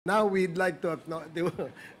Now we'd like to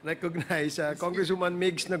recognize Congresswoman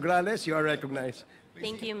Migs Nograles. You are recognized.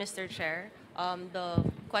 Thank you, Mr. Chair. The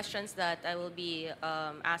questions that I will be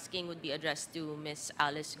asking would be addressed to Ms.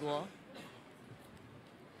 Alice Gou.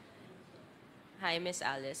 Hi, Ms.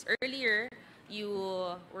 Alice. Earlier, you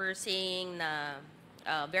were saying na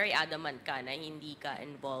very adamant ka na hindi ka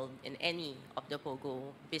involved in any of the POGO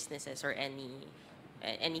businesses or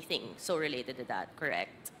anything so related to that,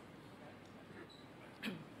 correct?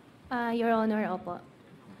 Your Honor, opo.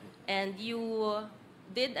 And you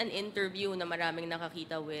did an interview na maraming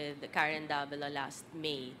nakakita with Karen Davila last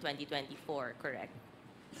May 2024, correct?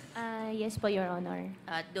 Yes po, Your Honor.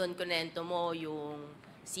 At doon kunento mo yung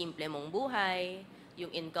simple mong buhay,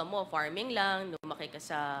 yung income mo, farming lang, lumaki ka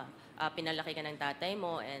sa, pinalaki ka ng tatay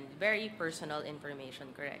mo, and very personal information,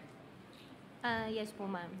 correct? Yes po,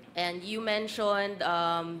 ma'am. And you mentioned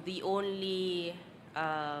the only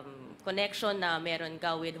connection na meron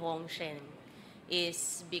ka with Hong Sheng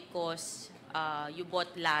is because you bought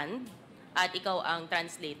land at ikaw ang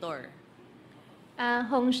translator.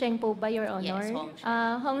 Hong Sheng po ba, Your Honor? Yes, Hong Sheng.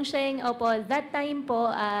 Hong Sheng, opo. That time po,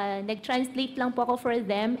 nag-translate lang po ako for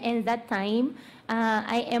them, and that time,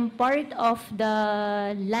 I am part of the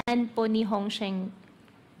land po ni Hong Sheng.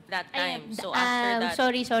 That time. So after that...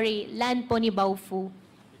 Sorry. Land po ni Baofu.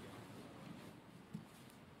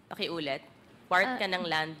 Pakiulit. Part ka ng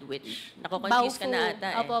land which... Nakukonfuse ka na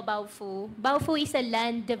ata eh. Opo, Baofu. Baofu is a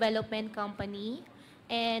land development company.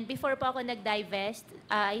 And before po ako nag-divest,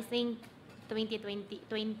 I think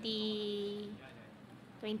 2021.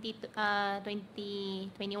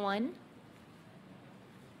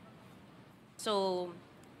 So,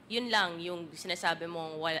 yun lang yung sinasabi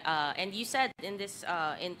mong... and you said in this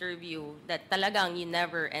interview that talagang you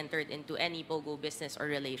never entered into any POGO business or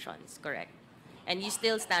relations, correct? And you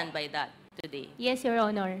still stand by that today? Yes, Your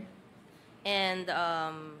Honor. And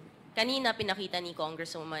kanina pinakita ni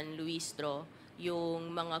Congresswoman Luistro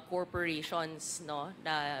yung mga corporations no,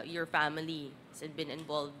 that your family has been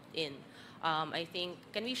involved in. I think,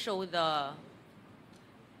 can we show the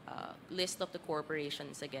list of the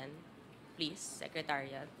corporations again? Please,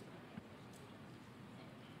 Secretariat.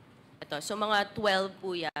 Ito, so mga 12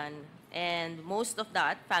 po yan. And most of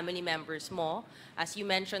that, family members mo, as you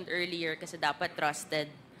mentioned earlier, kasi dapat trusted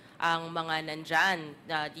ang mga nandyan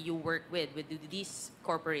that you work with these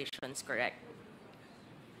corporations, correct?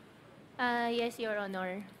 Yes, Your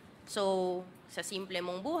Honor. So, sa simple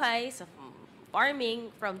mong buhay, sa farming,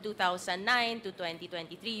 from 2009 to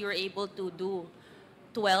 2023, you were able to do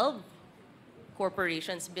 12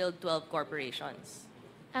 corporations, build 12 corporations.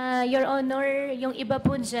 Your Honor, yung iba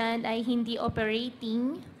po dyan ay hindi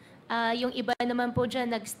operating. Yung iba naman po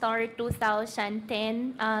dyan nag-start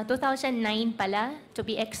 2010, 2009 pala, to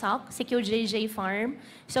be exact, si QJJ Farm.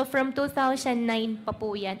 So from 2009 pa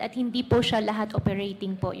po yan at hindi po siya lahat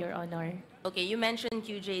operating po, Your Honor. Okay, you mentioned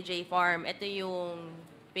QJJ Farm. Ito yung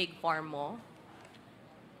pig farm mo.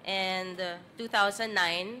 And 2009,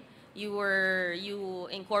 you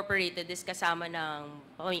incorporated this kasama ng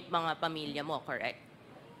mga pamilya mo, correct?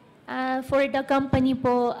 For the company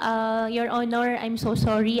po, Your Honor, I'm so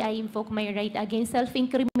sorry. I invoke my right against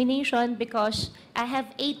self-incrimination because I have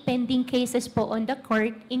 8 pending cases po on the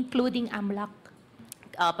court, including AMLAC.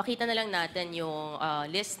 Pakita na lang natin yung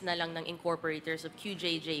list na lang ng incorporators of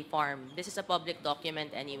QJJ Farm. This is a public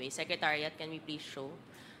document anyway. Secretariat, can we please show?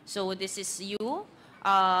 So this is you,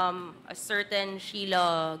 a certain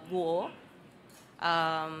Sheila Guo,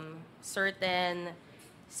 certain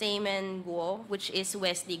Seaman Guo, which is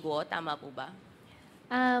Wesley Guo, tama po ba?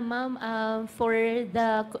 Ma'am, for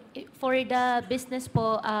the business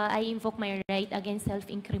po, I invoke my right against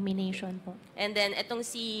self-incrimination po. And then itong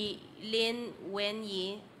si Lin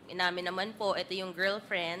Wenyi, inamin naman po, ito yung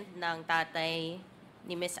girlfriend ng tatay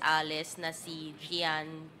ni Miss Alice na si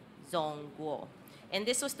Jian Zong Guo. And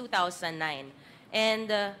this was 2009. And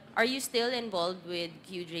are you still involved with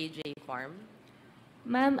QJJ Farm?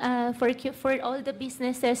 Ma'am, for all the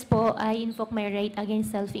businesses po, I invoke my right against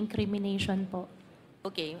self-incrimination po.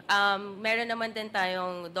 Okay. Meron naman din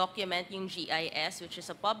tayong document, yung GIS, which is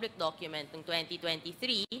a public document ng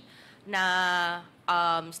 2023, na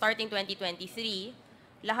starting 2023,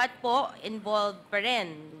 lahat po involved pa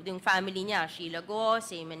rin. Yung family niya, Sheila Guo,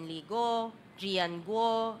 Seaman Lee Guo, Jian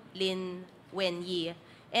Guo, Lin Wenyi.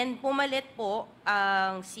 And pumalit po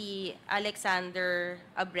ang si Alexander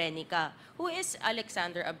Abrenica. Who is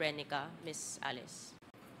Alexander Abrenica, Miss Alice?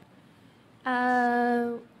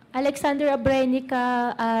 Alexander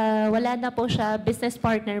Abrenica, wala na po siya, business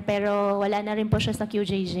partner, pero wala na rin po siya sa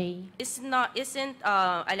QJJ. Isn't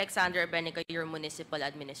Alexander Abrenica your municipal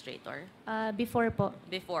administrator? Before po.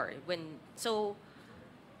 Before. So,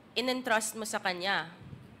 in-entrust mo sa kanya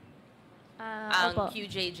ang Opo.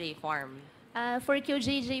 QJJ farm. For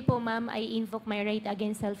QJJ po, ma'am, I invoke my right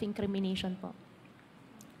against self-incrimination po.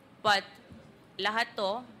 But lahat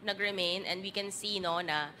to nag-remain and we can see no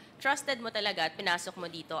na trusted mo talaga at pinasok mo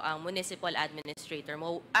dito ang municipal administrator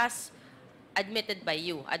mo as admitted by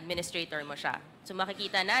you, administrator mo siya. So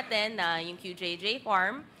makikita natin na yung QJJ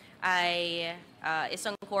farm ay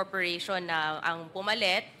isang corporation na ang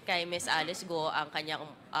pumalit kay Miss Alice Gou ang kanyang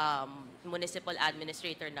municipal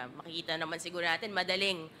administrator na makikita naman siguro natin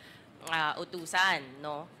madaling utusan,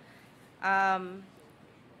 no?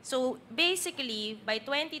 So basically, by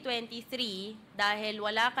 2023, dahil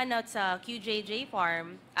wala ka na sa QJJ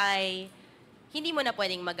farm, ay hindi mo na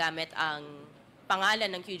pwedeng magamit ang pangalan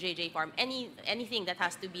ng QJJ farm, anything that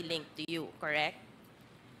has to be linked to you, correct?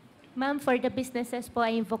 Ma'am, for the businesses po,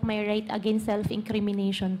 I invoke my right against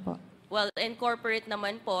self-incrimination po. Well, incorporate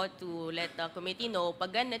naman po to let the committee know,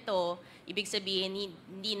 pag ganito, ibig sabihin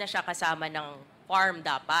hindi na siya kasama ng farm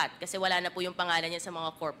dapat kasi wala na po yung pangalan niya sa mga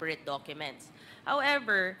corporate documents.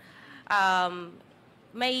 However,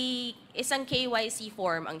 may isang KYC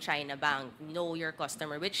form ang China Bank, Know Your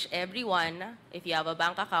Customer, which everyone, if you have a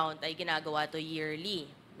bank account, ay ginagawa to yearly.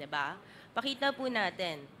 Diba? Pakita po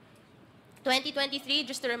natin. 2023,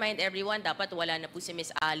 just to remind everyone, dapat wala na po si Miss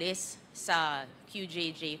Alice sa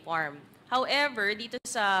QJJ farm. However, dito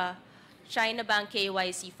sa China Bank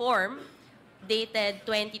KYC form, dated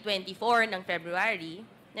 2024 ng February,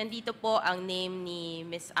 nandito po ang name ni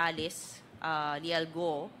Miss Alice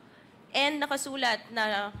Gou. And nakasulat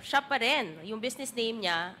na siya pa rin, yung business name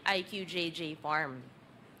niya ay QJJ Farm.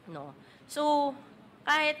 No? So,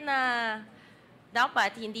 kahit na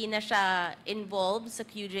dapat hindi na siya involved sa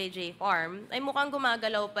QJJ Farm, ay mukhang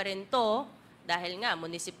gumagalaw pa rin to dahil nga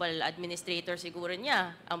municipal administrator siguro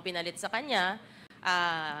niya ang pinalit sa kanya,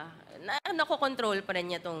 nakokontrol pa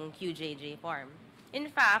rin niya tong QJJ Farm.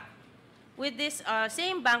 In fact, with this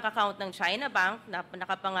same bank account ng China Bank na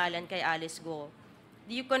nakapangalan kay Alice Gou,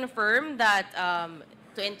 do you confirm that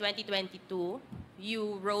in 2022,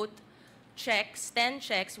 you wrote checks, 10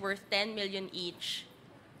 checks worth 10 million each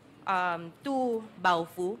to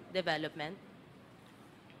Baofu Development?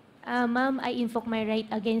 Ma'am, I invoke my right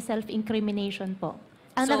against self-incrimination po.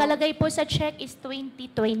 Ang So- nakalagay po sa check is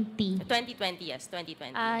 2020. 2020, yes,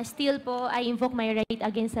 2020. Still po, I invoke my right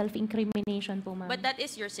against self-incrimination po, ma'am. But that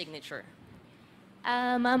is your signature.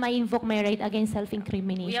 Ma'am, I invoke my right against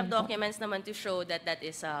self-incrimination We have po. documents naman to show that that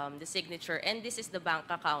is the signature and this is the bank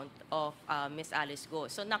account of Miss Alice Gou.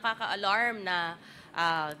 So nakaka-alarm na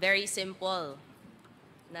very simple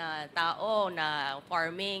na tao na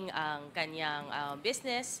farming ang kanyang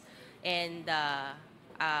business and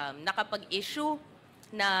nakapag-issue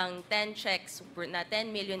ng 10 checks na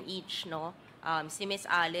 10 million each, no, si Miss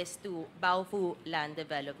Alice to Baofu Land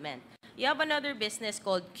Development. You have another business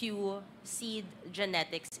called Q Seed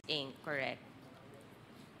Genetics Inc., correct?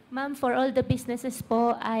 Ma'am, for all the businesses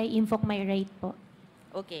po, I invoke my right po.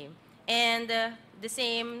 Okay. And the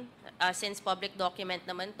same, since public document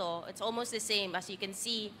naman to, it's almost the same as you can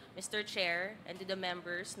see, Mr. Chair, and to the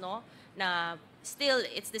members, no, na still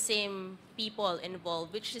it's the same people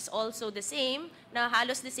involved, which is also the same, na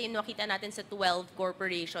halos the same nakita natin sa 12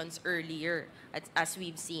 corporations earlier, as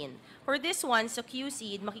we've seen. For this one, sa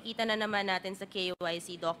QSeed, makikita na naman natin sa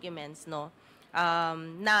KYC documents, no,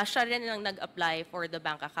 na siya rin ang nag-apply for the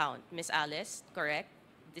bank account. Miss Alice, correct?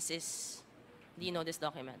 This is, do you know this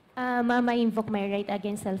document? Ma'am, I invoke my right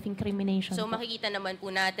against self-incrimination So po. makikita naman po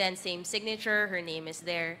natin, same signature, her name is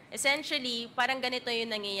there. Essentially, parang ganito yung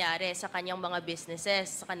nangyayari sa kanyang mga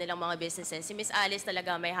businesses, sa kanilang mga businesses. Si Miss Alice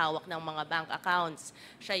talaga may hawak ng mga bank accounts.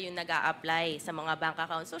 Siya yung nag-a-apply sa mga bank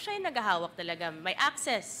accounts. So siya yung nag-hawak talaga. May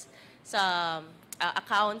access sa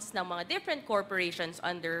accounts ng mga different corporations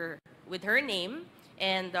with her name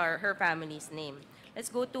and her family's name. Let's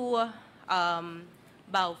go to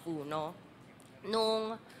Baofu, no?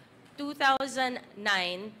 Noong 2019,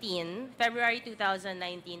 February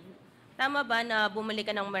 2019, tama ba na bumalik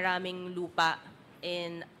ka ng maraming lupa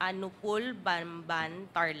in Anupul, Bamban,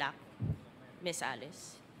 Tarlac, Miss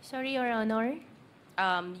Alice? Sorry, Your Honor.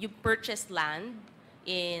 You purchased land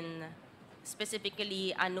in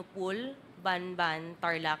specifically Anupul, Bamban,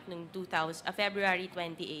 Tarlac noong February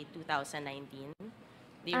 28, 2019.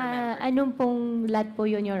 Do you remember? Anong pong lot po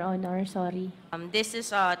yun, Your Honor? Sorry. This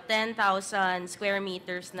is a 10,000 square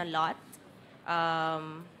meters na lot.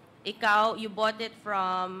 Ikaw, you bought it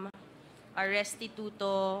from a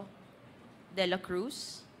Restituto de la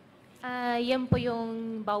Cruz. Yan po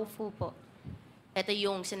yung Baofu po. Ito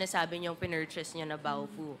yung sinasabi niyong pinurchase niyo na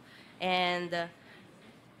Baofu. And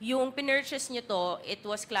yung pinurchase nyo to, it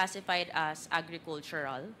was classified as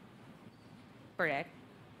agricultural, correct?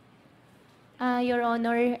 Your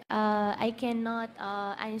Honor, I cannot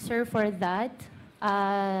answer for that.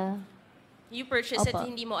 You purchased it, Opo.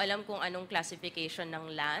 hindi mo alam kung anong classification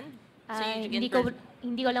ng land? So you can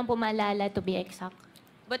Hindi ko lang po maalala to be exact.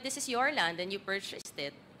 But this is your land and you purchased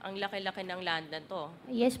it. Ang laki-laki ng land na to.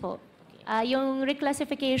 Yes po. Yung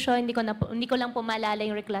reclassification, hindi ko lang po maalala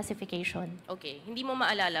yung reclassification. Okay, hindi mo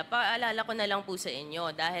maalala. Paalala ko na lang po sa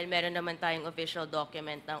inyo dahil meron naman tayong official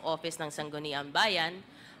document ng Office ng Sangguniang Bayan.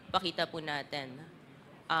 Pakita po natin.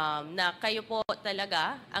 Na kayo po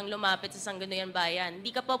talaga ang lumapit sa Sangguniang Bayan. Hindi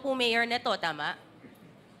ka pa po mayor neto, tama?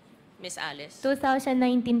 Miss Alice?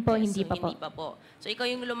 2019 po, Yes, hindi so pa po. Hindi pa po. So ikaw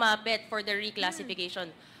yung lumapit for the reclassification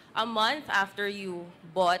a month after you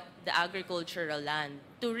bought the agricultural land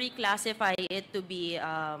to reclassify it to be,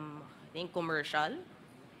 I think, commercial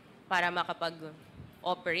para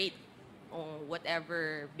makapag-operate on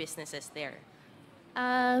whatever businesses there.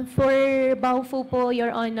 For Baofu po, Your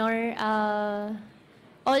Honor,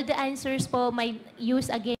 all the answers po may use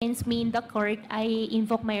against me in the court, I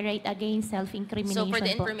invoke my right against self-incrimination So for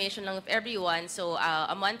the po. information lang of everyone, so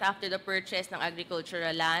a month after the purchase ng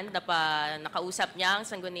agricultural land, nakausap niya ang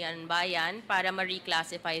Sangguniang Bayan para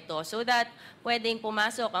ma-reclassify ito so that pwedeng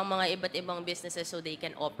pumasok ang mga iba't ibang businesses so they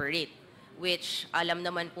can operate. Which alam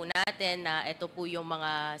naman po natin na ito po yung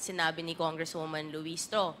mga sinabi ni Congresswoman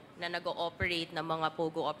Luistro na nag-ooperate ng mga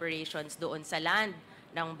POGO operations doon sa land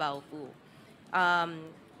ng Baofu.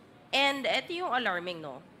 And ito yung alarming,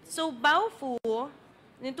 no? So, Baofu,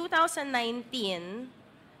 in 2019,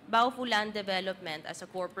 Baofu Land Development as a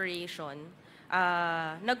corporation,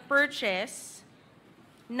 nag-purchase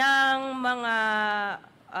ng mga,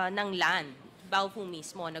 ng land. Baofu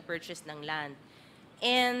mismo, nag-purchase ng land.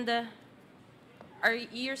 And,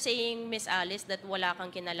 you're saying, Miss Alice, that wala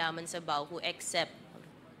kang kinalaman sa Baofu except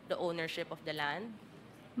the ownership of the land?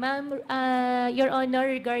 Ma'am, Your Honor,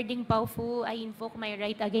 regarding Baofu, I invoke my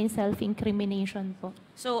right against self-incrimination po.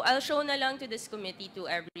 So I'll show na lang to this committee, to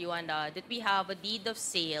everyone, that we have a deed of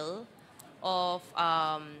sale of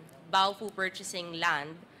Baofu purchasing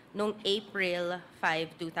land noong April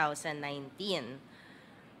 5, 2019.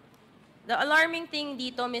 The alarming thing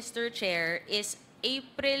dito, Mr. Chair, is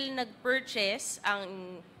April nag-purchase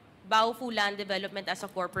ang Baofu Land Development as a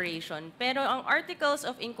corporation, pero ang articles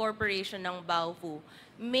of incorporation ng Baofu,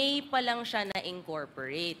 May pa lang siya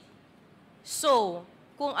na-incorporate. So,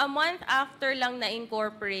 kung a month after lang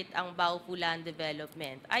na-incorporate ang Baofu Land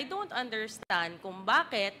Development, I don't understand kung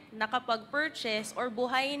bakit nakapag-purchase or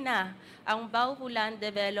buhay na ang Baofu Land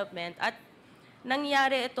Development at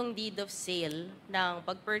nangyari itong deed of sale ng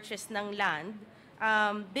pag-purchase ng land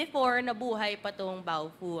before nabuhay pa itong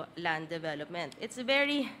Baofu Land Development. It's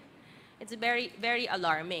very, very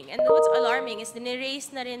alarming. And what's alarming is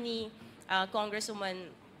niraise na rin ni Congresswoman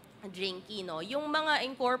Jinky, no? Yung mga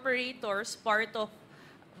incorporators, part of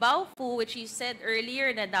Baofu, which you said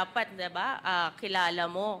earlier na dapat, diba, kilala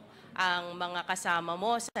mo ang mga kasama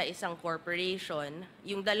mo sa isang corporation.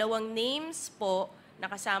 Yung dalawang names po na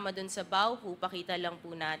kasama dun sa Baofu, pakita lang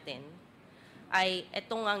po natin, ay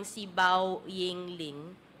etong ang si Bao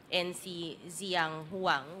Yingling and si Ziyang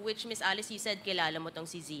Huang, which, Miss Alice, you said kilala mo tong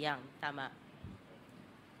si Ziyang, tama?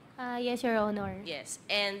 Yes, Your Honor. Yes.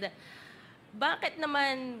 And bakit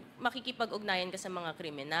naman makikipag-ugnayan ka sa mga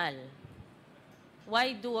kriminal?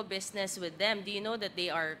 Why do a business with them? Do you know that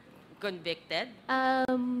they are convicted?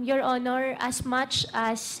 Your Honor, as much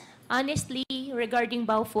as honestly regarding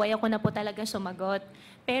Baofu, ayoko na po talaga sumagot.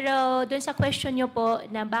 Pero doon sa question nyo po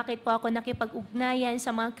na bakit po ako nakipag-ugnayan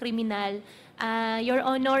sa mga kriminal, Your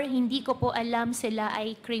Honor, hindi ko po alam sila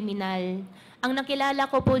ay kriminal. Ang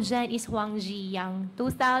nakilala ko po dyan is Huang Ziyang.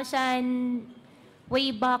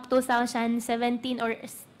 Way back 2017 or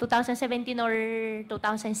 2016.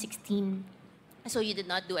 So you did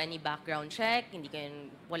not do any background check?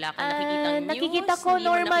 Wala kang nakikitang news? Nakikita ko, Hindi mo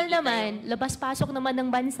normal nakikita naman. Labas-pasok naman ng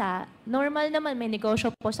bansa. Normal naman, may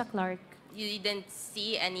negosyo po sa Clark. You didn't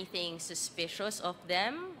see anything suspicious of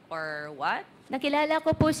them or what? Nakilala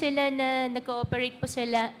ko po sila na nag-cooperate po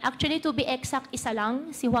sila. Actually, to be exact, isa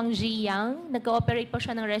lang, si Huang Ziyang. Nag-cooperate po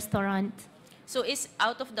siya ng restaurant. So is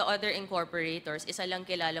out of the other incorporators, isa lang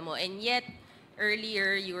kilala mo, and yet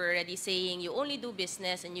earlier you were already saying you only do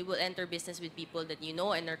business and you will enter business with people that you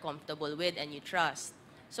know and are comfortable with and you trust.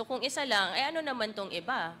 So kung isa lang, ay ano naman tong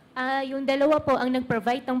iba? Yung dalawa po, ang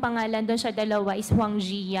nag-provide ng pangalan doon sa dalawa is Huang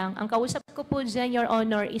Ziyang. Ang kausap ko po dyan, Your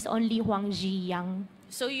Honor, is only Huang Ziyang.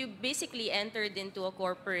 So you basically entered into a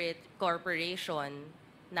corporation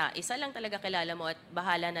na isa lang talaga kilala mo at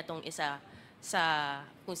bahala na tong isa sa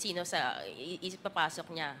kung sino sa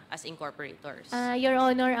ipapasok niya as incorporators. Your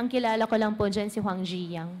Honor, ang kilala ko lang po dyan si Huang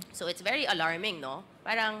Ziyang. So it's very alarming, no?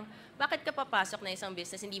 Parang, bakit ka papasok na isang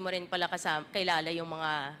business, hindi mo rin pala kilala yung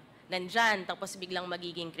mga nandyan, tapos biglang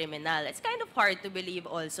magiging kriminal. It's kind of hard to believe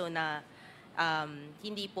also na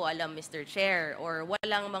hindi po alam, Mr. Chair, or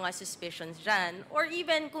walang mga suspicions dyan, or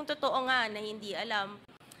even kung totoo nga na hindi alam,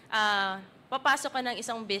 papasok ka ng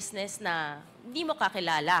isang business na hindi mo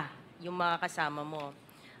kakilala yung mga kasama mo.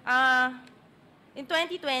 In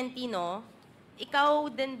 2020, no, ikaw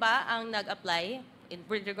din ba ang nag-apply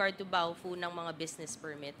with regard to Baofu ng mga business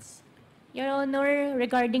permits? Your Honor,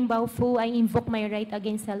 regarding Baofu, I invoke my right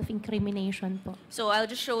against self-incrimination po. So I'll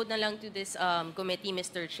just show na lang to this committee,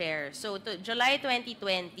 Mr. Chair. So July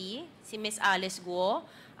 2020, si Ms. Alice Gou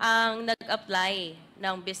ang nag-apply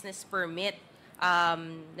ng business permit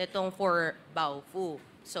nitong for Baofu.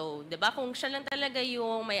 So, di ba, kung siya lang talaga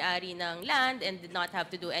yung may-ari ng land and did not have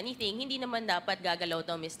to do anything, hindi naman dapat gagalaw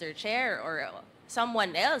to, Mr. Chair, or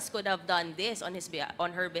someone else could have done this on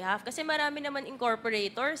her behalf. Kasi marami naman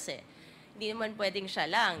incorporators eh. Hindi naman pwedeng siya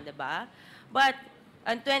lang, di ba? But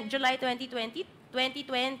on July 2020, it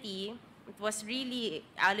was really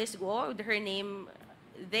Alice Gou, her name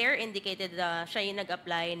there indicated siya yung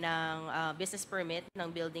nag-apply ng business permit,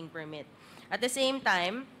 ng building permit. At the same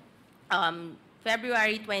time,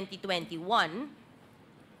 February 2021,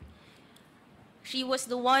 she was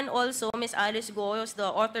the one also, Ms. Alice Gou, was the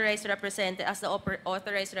authorized representative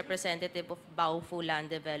of Baofu Land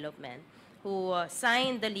Development, who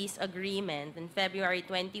signed the lease agreement on February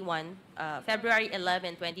 11,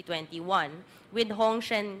 2021 with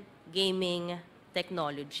Hongshen Gaming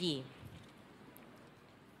Technology.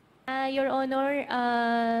 Your Honor,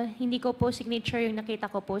 hindi ko po signature yung nakita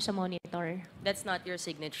ko po sa monitor. That's not your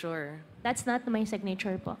signature. That's not my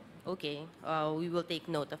signature po. Okay, we will take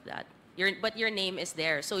note of that. But your name is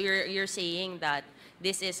there. So you're saying that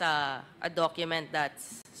this is a document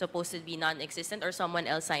that's supposed to be non-existent or someone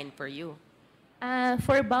else signed for you?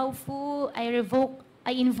 For Baofu,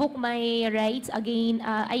 I invoke my rights again.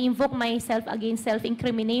 I invoke myself against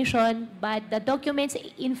self-incrimination, but the documents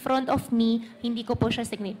in front of me, hindi ko po siya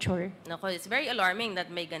signature. Nako, it's very alarming that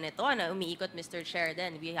may ganito na umiikot, Mr. Chair,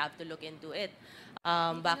 then we have to look into it.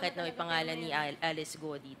 Bakit na may pangalan ni Alice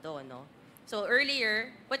Gou dito, no? So earlier,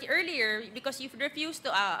 because you've refused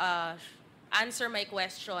to answer my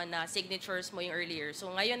question na signatures mo yung earlier, so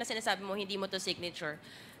ngayon na sinasabi mo hindi mo to signature,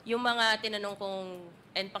 yung mga tinanong kong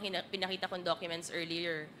and pinakita kong documents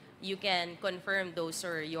earlier, you can confirm those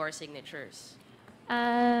are your signatures.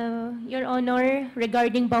 Your Honor,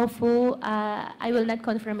 regarding Baofu, I will not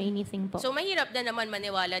confirm anything po. So mahirap na naman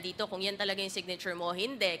maniwala dito kung yan talaga yung signature mo.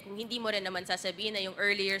 Hindi. Kung hindi mo rin naman sasabihin na yung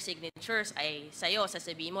earlier signatures ay sa'yo,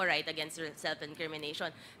 sasabihin mo right against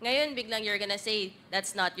self-incrimination. Ngayon, biglang you're gonna say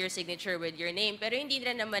that's not your signature with your name. Pero hindi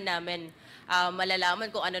rin naman namin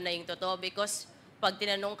malalaman kung ano na yung totoo because pag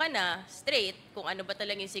tinanong ka na straight kung ano ba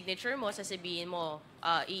talaga yung signature mo, sasabihin mo,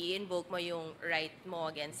 i-invoke mo yung right mo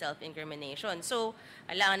against self-incrimination. So,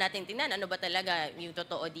 kailangan natin tingnan ano ba talaga yung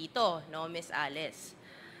totoo dito, no, Ms. Alice.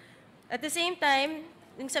 At the same time,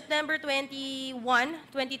 in September 21,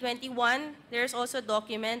 2021, there's also a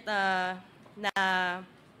document na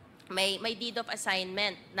may deed of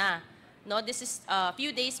assignment na, no, this is a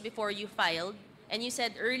few days before you filed, and you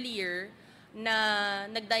said earlier na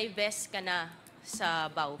nag-divest ka na sa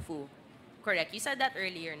Baofu. Correct. You said that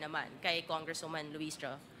earlier naman kay Congresswoman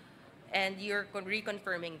Luistro. And you're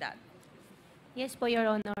reconfirming that. Yes po, Your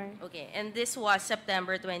Honor. Okay. And this was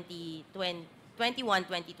September 21,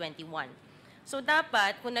 2021. So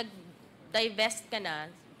dapat, kung nag-divest ka na,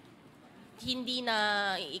 hindi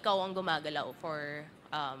na ikaw ang gumagalaw for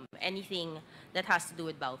anything that has to do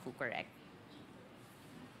with Baofu, correct?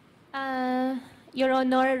 Your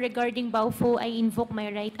Honor, regarding Baofu, I invoke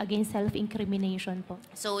my right against self-incrimination po.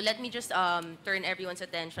 So let me just turn everyone's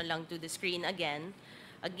attention lang to the screen again.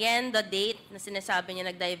 Again, the date na sinasabi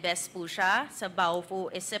niya nag-divest po siya sa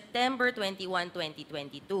Baofu is September 21,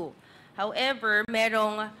 2022. However,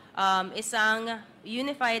 merong isang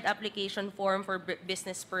unified application form for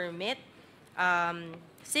business permit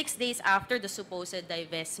 6 days after the supposed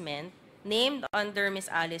divestment named under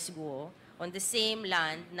Ms. Alice Gou on the same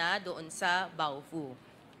land na doon sa Baofu.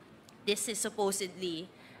 This is supposedly,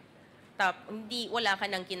 wala ka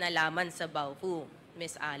nang kinalaman sa Baofu,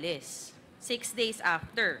 Ms. Alice. 6 days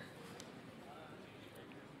after.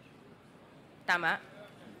 Tama?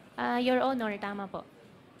 Your Honor, tama po.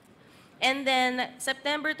 And then,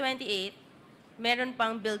 September 28, meron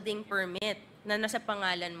pang building permit na nasa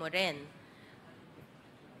pangalan mo rin.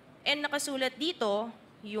 And nakasulat dito,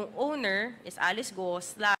 yung owner is Alice Gou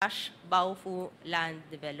 / Baofu Land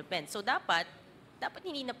Development. So dapat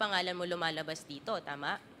hindi na pangalan mo lumalabas dito,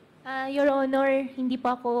 tama? Your Honor, hindi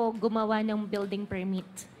po ako gumawa ng building permit.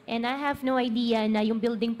 And I have no idea na yung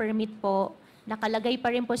building permit po, nakalagay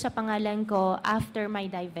pa rin po sa pangalan ko after my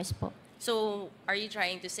divest po. So are you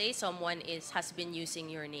trying to say someone has been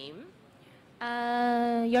using your name?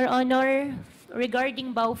 Your Honor,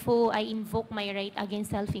 regarding Baofu, I invoke my right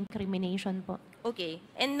against self-incrimination po. Okay.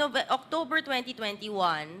 In October 2021,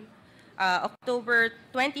 October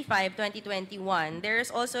 25, 2021, there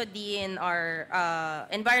is also DNR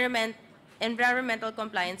Environmental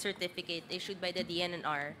Compliance Certificate issued by the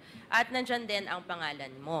DNR at nandyan din ang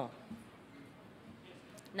pangalan mo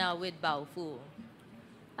na with Baofu.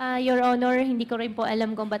 Your Honor, hindi ko rin po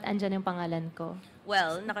alam kung ba't andyan yung pangalan ko.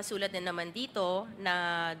 Well, nakasulat din naman dito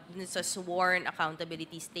na sa sworn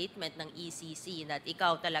accountability statement ng ECC that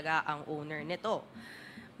ikaw talaga ang owner nito.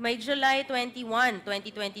 May July 21,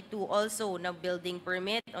 2022 also na building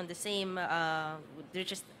permit on the same,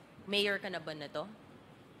 mayor ka na ba na to?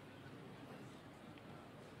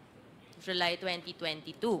 July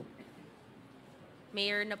 2022.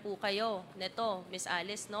 Mayor na po kayo nito, Miss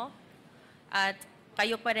Alice, no? At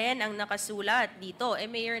kayo pa rin ang nakasulat dito.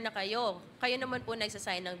 Mayor na kayo. Kayo naman po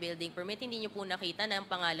nagsasign ng building permit. Hindi niyo po nakita na ang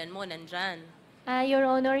pangalan mo nandyan. Your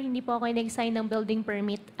Honor, hindi po ako nag-sign ng building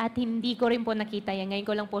permit at hindi ko rin po nakita yan. Ngayon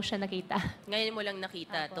ko lang po siya nakita. Ngayon mo lang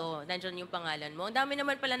nakita to. Nandyan yung pangalan mo. Ang dami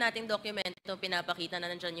naman pala nating dokumento pinapakita na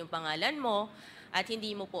nandyan yung pangalan mo at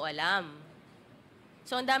hindi mo po alam.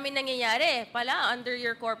 So ang dami nangyayari pala under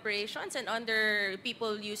your corporations and under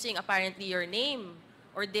people using apparently your name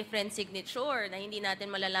or different signature na hindi natin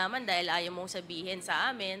malalaman dahil ayaw mong sabihin sa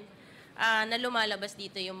amin na lumalabas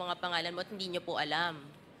dito yung mga pangalan mo at hindi nyo po alam.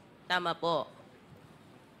 Tama po.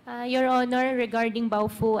 Your Honor, regarding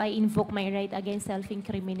Baofu, I invoke my right against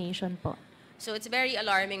self-incrimination po. So it's very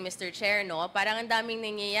alarming, Mr. Chair, no? Parang ang daming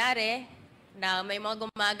nangyayari na may mga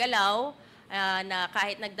gumagalaw na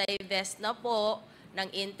kahit nag-divest na po ng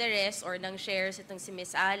interest or ng shares itong si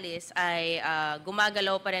Miss Alice ay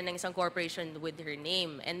gumagalaw pa rin ng isang corporation with her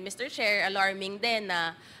name. And Mr. Chair, alarming din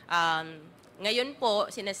na ngayon po,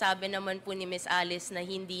 sinasabi naman po ni Miss Alice na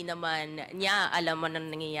hindi naman niya alam mo nang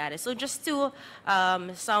nangyayari. So just to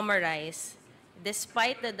summarize,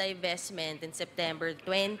 despite the divestment in September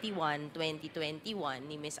 21, 2021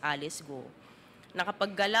 ni Miss Alice Gou,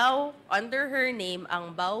 nakapaggalaw under her name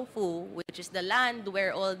ang Baofu, which is the land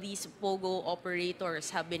where all these POGO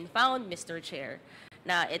operators have been found, Mr. Chair,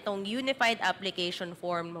 na itong Unified Application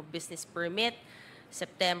Form of Business Permit,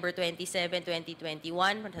 September 27, 2021,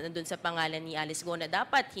 nandun sa pangalan ni Alice Gou na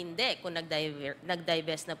dapat hindi kung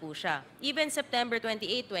nag-divest na po siya. Even September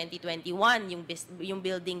 28, 2021, yung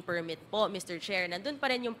building permit po, Mr. Chair, nandun pa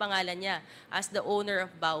rin yung pangalan niya as the owner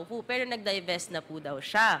of Baofu, pero nag-divest na po daw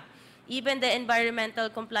siya. Even the Environmental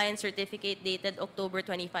Compliance Certificate dated October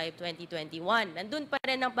 25, 2021, nandun pa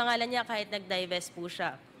rin ang pangalan niya kahit nag-divest po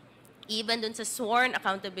siya. Even dun sa sworn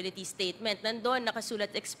accountability statement, nandun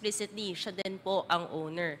nakasulat explicitly, siya din po ang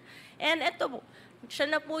owner. And eto,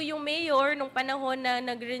 siya na po yung mayor nung panahon na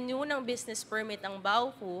nag-renew ng business permit ang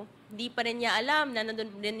Baofu. Hindi pa rin niya alam na nandun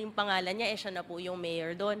din yung pangalan niya, siya na po yung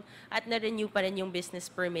mayor doon. At na-renew pa rin yung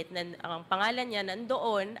business permit na ang pangalan niya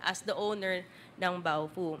nandoon as the owner ng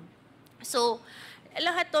Baofu. So,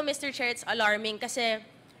 lahat to, Mr. Chair, it's alarming kasi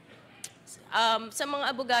sa mga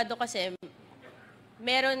abogado kasi,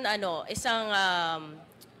 meron isang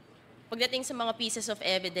pagdating sa mga pieces of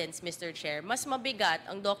evidence, Mr. Chair, mas mabigat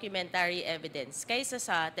ang documentary evidence kaysa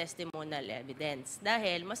sa testimonial evidence.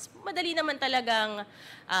 Dahil mas madali naman talagang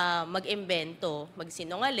mag-imbento,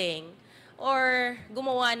 magsinungaling, or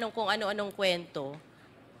gumawa ng kung ano-anong kwento.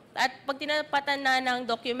 At pag tinapatan na ng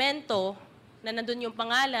dokumento na nandun yung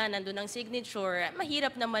pangalan, nandun ang signature,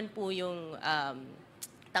 mahirap naman po yung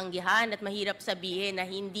tanggihan at mahirap sabihin na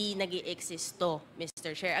hindi nag-i-existo,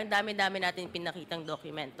 Mr. Chair. Ang dami-dami natin pinakitang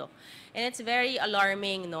dokumento. And it's very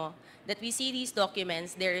alarming, no, that we see these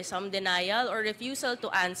documents, there is some denial or refusal to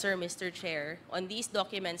answer, Mr. Chair, on these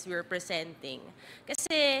documents we're presenting.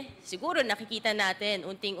 Kasi siguro nakikita natin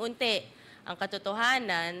unting-unti ang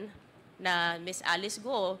katotohanan na Miss Alice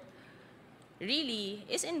Gou really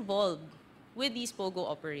is involved with these POGO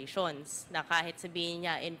operations na kahit sabihin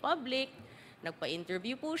niya in public,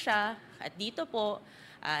 nagpa-interview po siya at dito po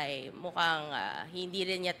ay mukhang hindi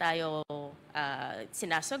rin niya tayo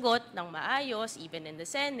sinasagot ng maayos even in the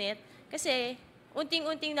Senate kasi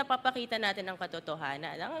unting-unting napapakita natin ang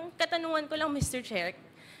katotohanan. Ang katanungan ko lang, Mr. Chair,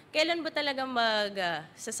 kailan ba talaga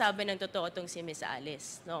magsasabi ng totoo itong si Miss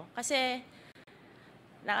Alice? No? Kasi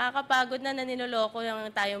Nakakapagod na niloloko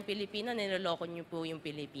yung tayong Pilipino, niloloko niyo po yung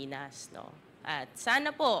Pilipinas, no? At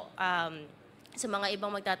sana po, sa mga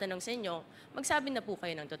ibang magtatanong sa inyo, magsabi na po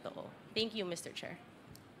kayo ng totoo. Thank you, Mr. Chair.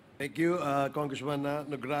 Thank you, Congresswoman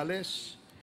Nograles.